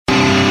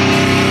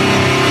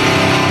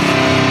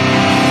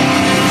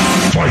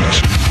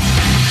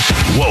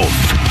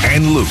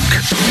and Luke.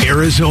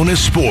 Arizona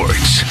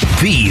Sports,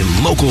 the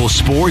local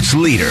sports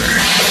leader.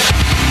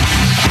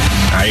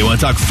 All right, you want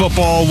to talk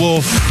football,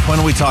 Wolf? Why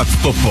don't we talk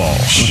football?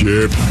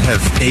 Ship. Have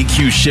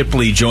AQ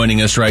Shipley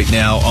joining us right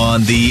now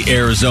on the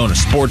Arizona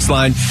Sports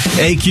Line.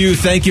 AQ,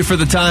 thank you for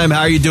the time.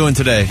 How are you doing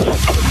today?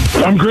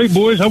 I'm great,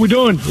 boys. How we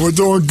doing? We're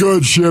doing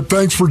good, Ship.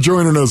 Thanks for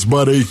joining us,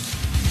 buddy.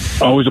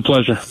 Always a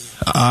pleasure.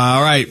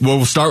 All right. Well,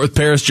 we'll start with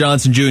Paris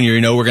Johnson Jr. You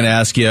know, we're going to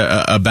ask you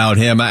about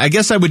him. I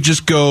guess I would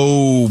just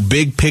go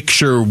big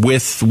picture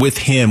with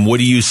him. What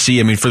do you see?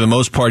 I mean, for the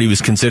most part, he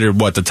was considered,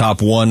 the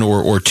top one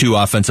or two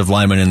offensive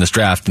linemen in this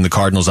draft, and the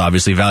Cardinals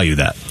obviously value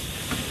that.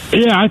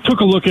 Yeah, I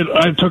took a look at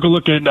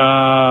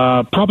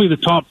probably the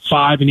top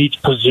 5 in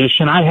each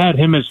position. I had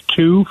him as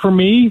 2 for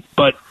me,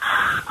 but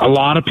a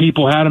lot of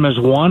people had him as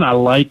 1. I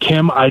like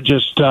him.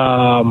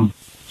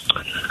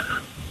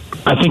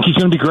 I think he's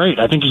going to be great.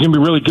 I think he's going to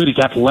be really good. He's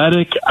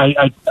athletic.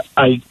 I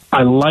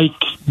like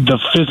the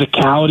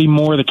physicality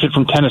more. The kid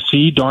from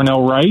Tennessee,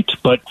 Darnell Wright,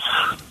 but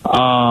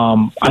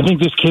I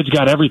think this kid's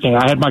got everything.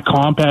 I had my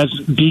comp as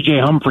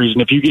DJ Humphries,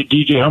 and if you get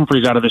DJ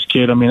Humphries out of this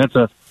kid, I mean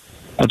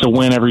that's a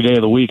win every day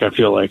of the week, I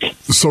feel like.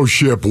 So,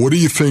 Ship, what do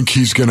you think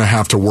he's going to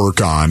have to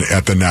work on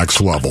at the next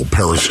level,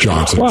 Paris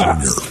Johnson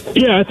Jr.?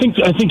 Yeah, I think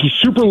he's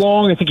super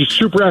long. I think he's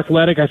super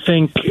athletic. I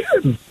think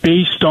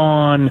based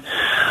on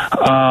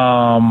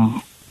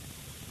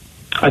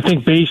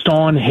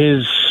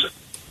his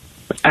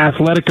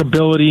athletic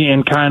ability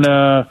and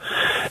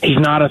he's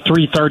not a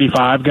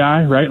 335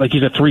 guy, right? Like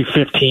he's a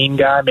 315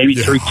 guy, maybe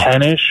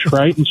 310-ish,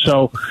 right? And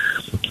so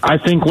I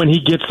think when he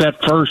gets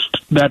that first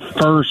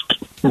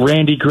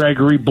Randy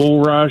Gregory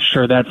bull rush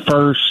or that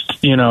first,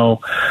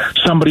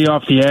 somebody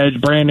off the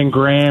edge, Brandon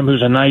Graham,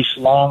 who's a nice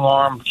long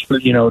arm,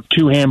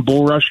 two-hand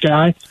bull rush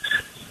guy,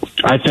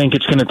 I think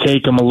it's going to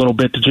take him a little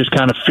bit to just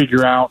kind of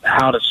figure out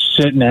how to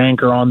sit and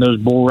anchor on those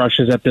bull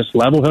rushes at this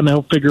level, and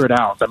he'll figure it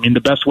out. I mean,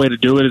 the best way to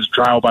do it is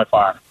trial by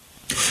fire.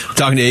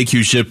 Talking to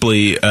AQ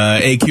Shipley,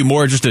 AQ,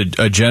 more just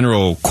a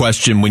general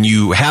question. When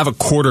you have a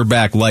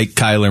quarterback like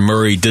Kyler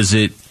Murray, does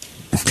it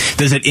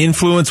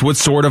influence what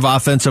sort of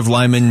offensive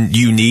lineman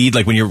you need?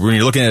 Like when you're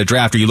looking at a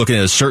draft, are you looking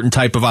at a certain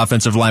type of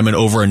offensive lineman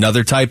over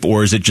another type,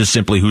 or is it just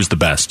simply who's the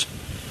best?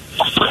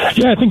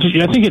 Yeah, I think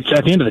it's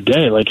at the end of the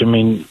day. Like, I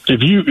mean,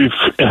 if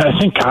I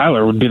think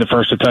Kyler would be the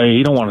first to tell you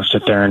he don't want to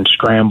sit there and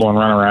scramble and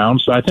run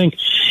around. So I think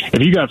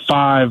if you got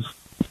 5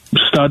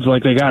 studs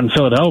like they got in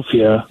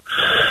Philadelphia,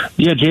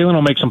 yeah, Jalen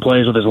will make some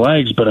plays with his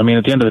legs, but I mean,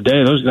 at the end of the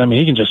day,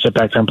 he can just sit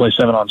back there and play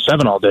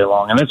 7-on-7 all day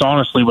long, and that's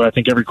honestly what I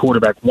think every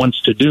quarterback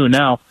wants to do.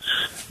 Now,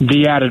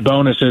 the added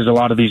bonus is a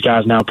lot of these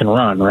guys now can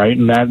run, right,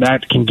 and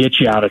that can get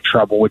you out of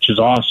trouble, which is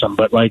awesome.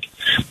 But I think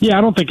at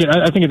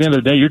the end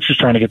of the day, you're just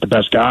trying to get the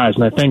best guys,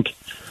 and I think.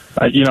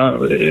 Whether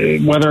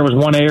it was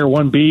 1A or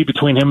 1B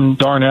between him and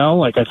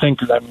Darnell,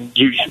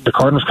 the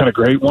Cardinals got a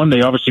great one.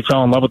 They obviously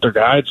fell in love with their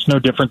guy. It's no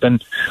different than,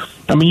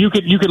 you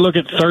could look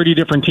at 30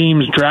 different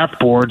teams' draft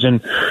boards,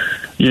 and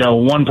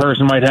one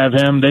person might have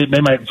him. They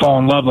might fall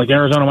in love. Like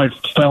Arizona might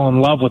fall in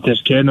love with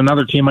this kid, and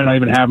another team might not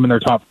even have him in their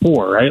top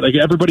 4. Right? Like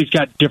everybody's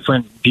got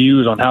different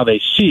views on how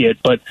they see it,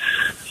 but.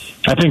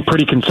 I think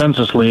pretty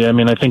consensusly.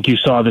 I think you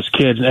saw this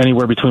kid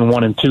anywhere between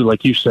 1 and 2,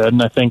 like you said,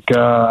 and I think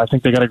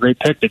they got a great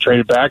pick. They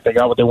traded back, they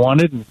got what they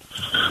wanted, and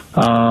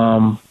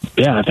I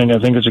think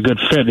it's a good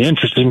fit. The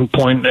interesting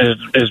point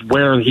is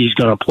where he's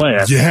going to play.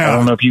 I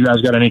don't know if you guys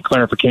got any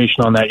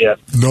clarification on that yet.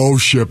 No,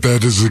 Ship.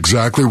 That is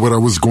exactly what I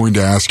was going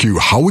to ask you.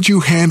 How would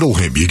you handle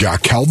him? You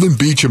got Kelvin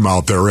Beachum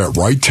out there at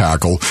right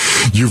tackle.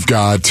 You've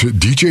got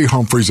DJ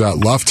Humphries at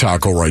left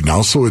tackle right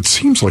now, so it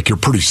seems like you're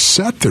pretty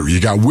set there.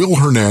 You got Will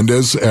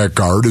Hernandez at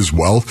guard as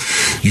well.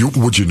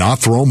 Would you not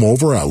throw him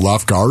over at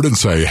left guard and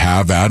say,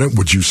 have at it?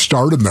 Would you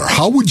start him there?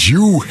 How would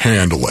you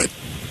handle it?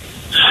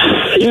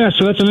 Yeah,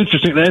 so that's an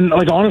interesting. And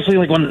honestly,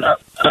 when I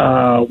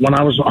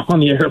was on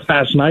the air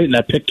last night and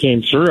that pick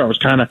came through, I was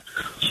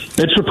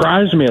it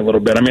surprised me a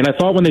little bit. I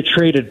thought when they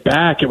traded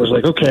back, it was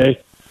like, okay,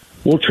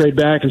 we'll trade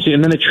back and see,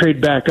 and then they trade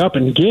back up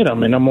and get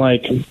him, and I'm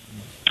like,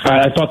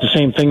 I thought the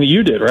same thing that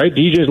you did, right?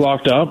 DJ's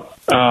locked up.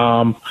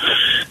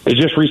 They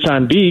just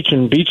re-signed Beach,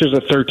 and Beach is a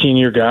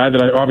 13-year guy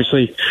that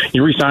obviously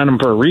you re-signed him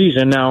for a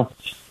reason. Now,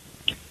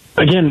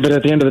 again, but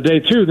at the end of the day,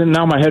 too, then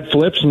now my head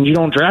flips, and you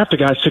don't draft a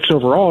guy 6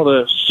 overall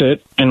to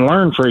sit and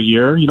learn for a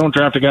year. You don't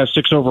draft a guy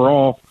 6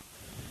 overall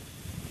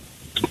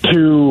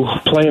to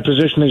play a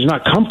position that he's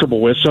not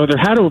comfortable with. So there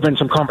had to have been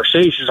some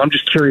conversations. I'm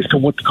just curious to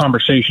what the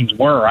conversations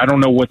were. I don't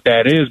know what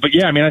that is. But,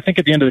 yeah, I think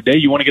at the end of the day,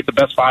 you want to get the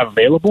best 5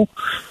 available.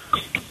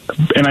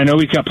 And I know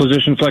he's got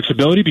position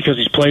flexibility because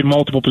he's played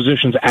multiple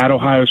positions at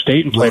Ohio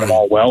State and played them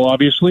all well,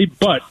 obviously.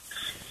 But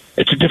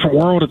it's a different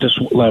world at this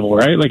level,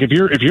 right? Like if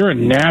you're a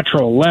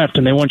natural left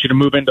and they want you to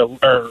move into,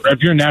 or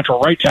if you're a natural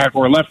right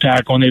tackle or left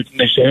tackle and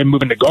they say, hey,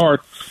 move into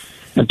guard,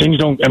 and things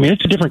don't,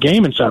 it's a different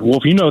game inside.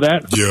 Wolf, you know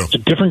that. Yeah. It's a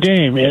different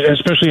game,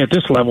 especially at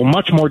this level,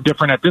 much more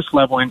different at this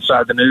level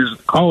inside than it is at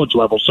the college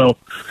level. So,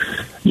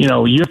 you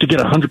have to get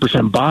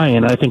 100%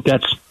 buy-in. I think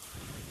that's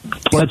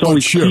That's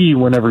always key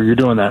whenever you're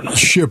doing that.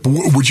 Ship,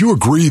 would you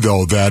agree,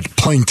 though, that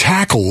playing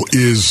tackle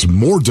is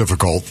more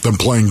difficult than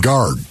playing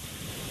guard?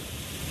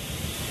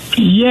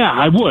 Yeah,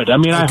 I would. I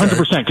mean, okay.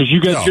 100%, because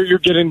you guys, you're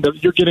getting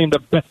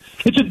the.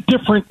 It's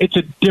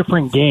a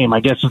different game, I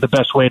guess, is the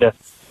best way to.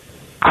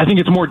 I think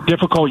it's more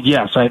difficult.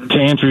 Yes, to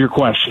answer your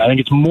question, I think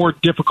it's more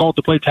difficult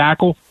to play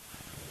tackle.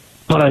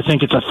 But I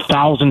think it's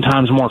 1,000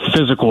 times more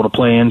physical to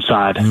play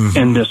inside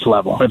in this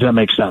level, if that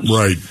makes sense.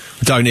 Right.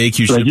 We're talking to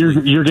AQ. Like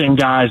you're getting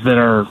guys that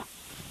are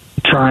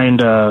trying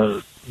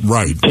to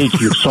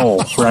take your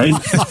soul, right?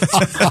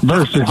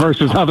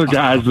 versus other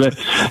guys that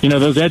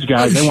those edge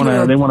guys they want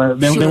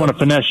to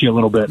finesse you a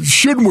little bit.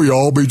 Shouldn't we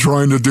all be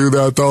trying to do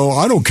that though?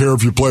 I don't care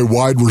if you play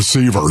wide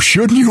receiver.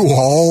 Shouldn't you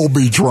all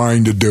be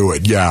trying to do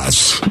it?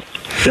 Yes.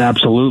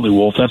 Absolutely,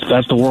 Wolf.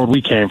 That's the world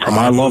we came from.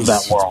 I love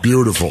that world.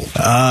 Beautiful.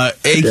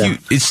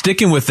 AQ,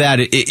 sticking with that,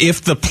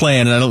 if the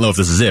plan, and I don't know if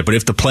this is it, but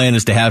if the plan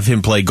is to have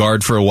him play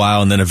guard for a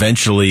while and then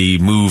eventually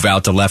move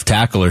out to left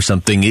tackle or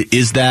something,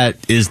 is that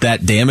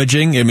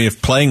damaging? I mean,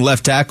 if playing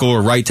left tackle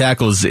or right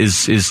tackle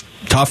is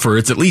tougher,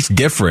 it's at least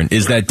different.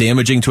 Is that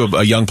damaging to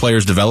a young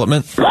player's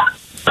development?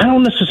 I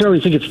don't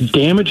necessarily think it's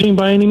damaging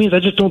by any means.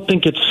 I just don't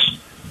think it's.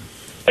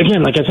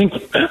 Again, like I think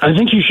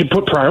you should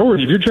put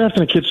priority. If you're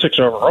drafting a kid 6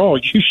 overall,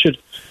 you should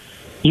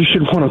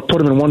want to put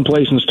him in one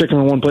place and stick him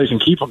in one place and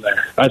keep him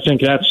there. I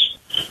think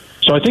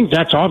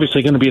that's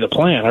obviously going to be the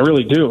plan. I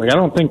really do. Like I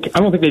don't think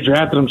they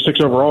drafted him 6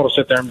 overall to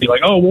sit there and be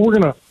like, oh well, we're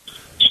going to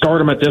start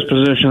him at this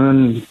position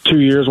and 2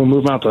 years we'll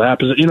move him out to that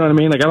position. You know what I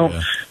mean? Like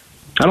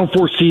I don't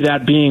foresee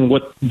that being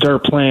what their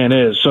plan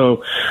is.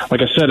 So, like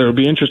I said, it'll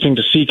be interesting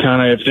to see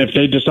kind of if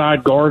they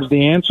decide guard's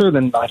the answer,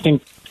 then I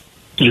think.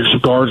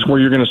 Guards where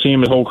you're going to see him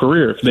his whole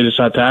career. If they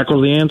decide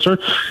tackle's the answer,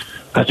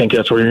 I think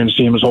that's where you're going to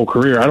see him his whole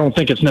career. I don't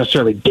think it's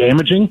necessarily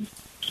damaging,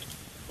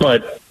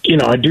 but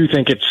I do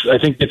think I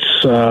think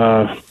it's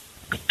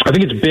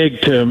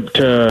big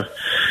to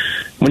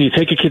when you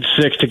take a kid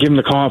 6 to give him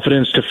the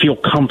confidence to feel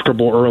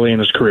comfortable early in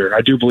his career.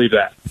 I do believe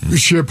that.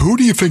 Ship, who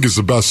do you think is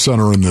the best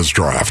center in this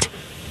draft?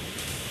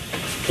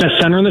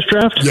 Best center in this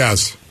draft?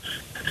 Yes.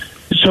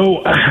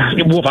 So,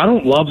 Wolf, I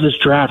don't love this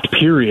draft,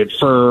 period,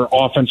 for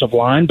offensive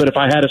line. But if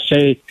I had to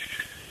say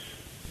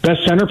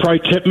best center, probably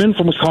Tippmann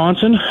from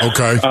Wisconsin.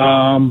 Okay.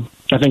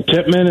 I think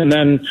Tippmann, and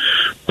then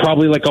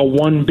probably like a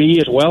 1B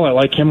as well. I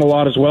like him a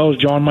lot as well as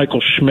John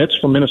Michael Schmitz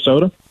from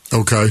Minnesota.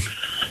 Okay.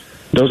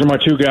 Those are my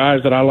 2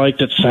 guys that I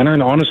liked at center.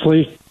 And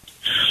honestly,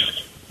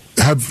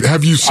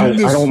 have you seen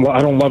this?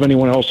 I don't love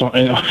anyone else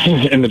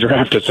in the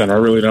draft at center. I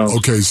really don't.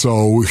 Okay,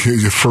 so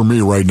for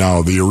me right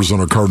now, the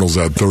Arizona Cardinals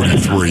at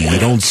 33. You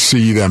don't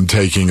see them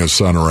taking a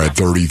center at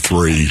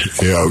 33.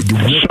 Yeah.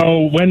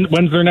 So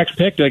when's their next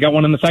pick? Do they got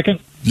one in the second?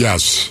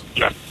 Yes.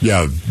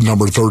 Yeah,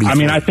 number 33. I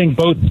mean, I think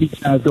both these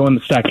guys go in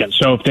the second.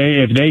 So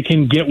if they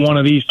can get one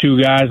of these 2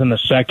 guys in the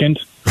second,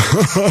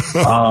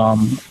 I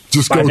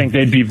think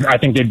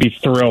they'd be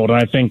thrilled.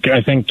 And I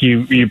think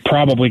you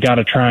probably got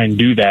to try and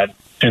do that.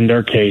 In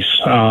their case,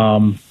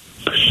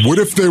 what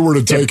if they were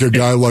to take a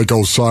guy like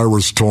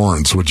Osiris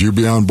Torrance? Would you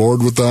be on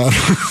board with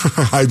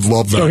that? I'd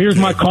love that. So here's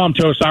my comp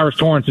to Osiris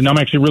Torrance, and I'm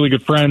actually really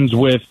good friends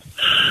with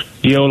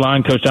the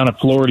O-line coach down in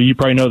Florida. You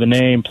probably know the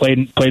name.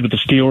 Played with the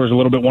Steelers a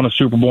little bit. Won a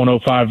Super Bowl in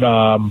 05.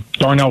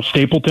 Darnell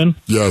Stapleton.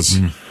 Yes.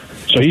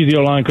 So he's the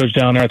O-line coach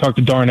down there. I talked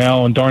to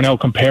Darnell, and Darnell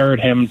compared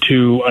him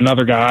to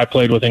another guy I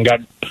played with and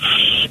got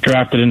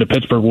drafted into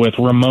Pittsburgh with,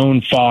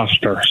 Ramon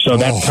Foster. So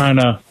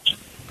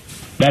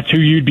that's who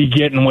you'd be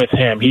getting with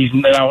him. He's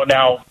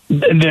now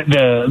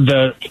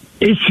the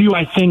issue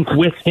I think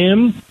with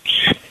him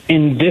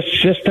in this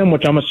system,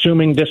 which I'm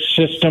assuming this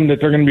system that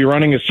they're going to be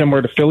running is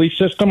similar to Philly's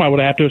system. I would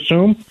have to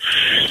assume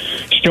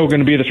still going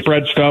to be the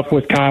spread stuff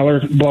with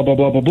Kyler, blah blah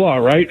blah blah blah,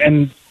 right?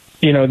 And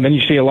then you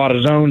see a lot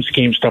of zone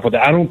scheme stuff with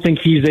that. I don't think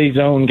he's a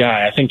zone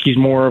guy. I think he's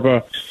more of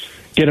a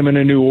get him in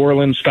a New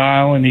Orleans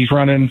style, and he's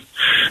running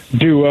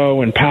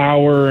duo and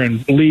power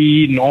and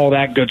lead and all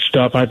that good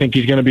stuff. I think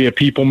he's going to be a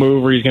people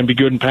mover. He's going to be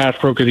good in pass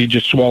pro because he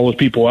just swallows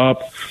people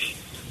up.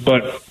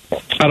 But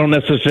I don't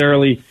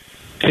necessarily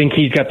think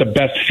he's got the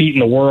best feet in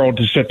the world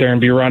to sit there and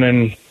be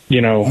running,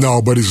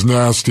 No, but he's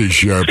nasty,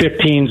 Shep.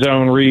 15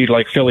 zone read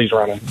like Philly's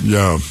running.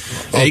 Yeah.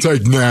 I'll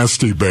take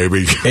nasty,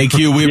 baby.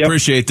 AQ, we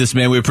appreciate this,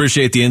 man. We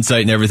appreciate the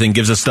insight and everything.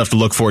 Gives us stuff to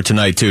look for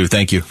tonight, too.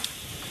 Thank you.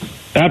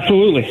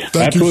 Absolutely.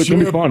 Thank you, it's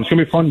going to be fun. It's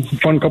going to be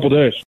fun couple days.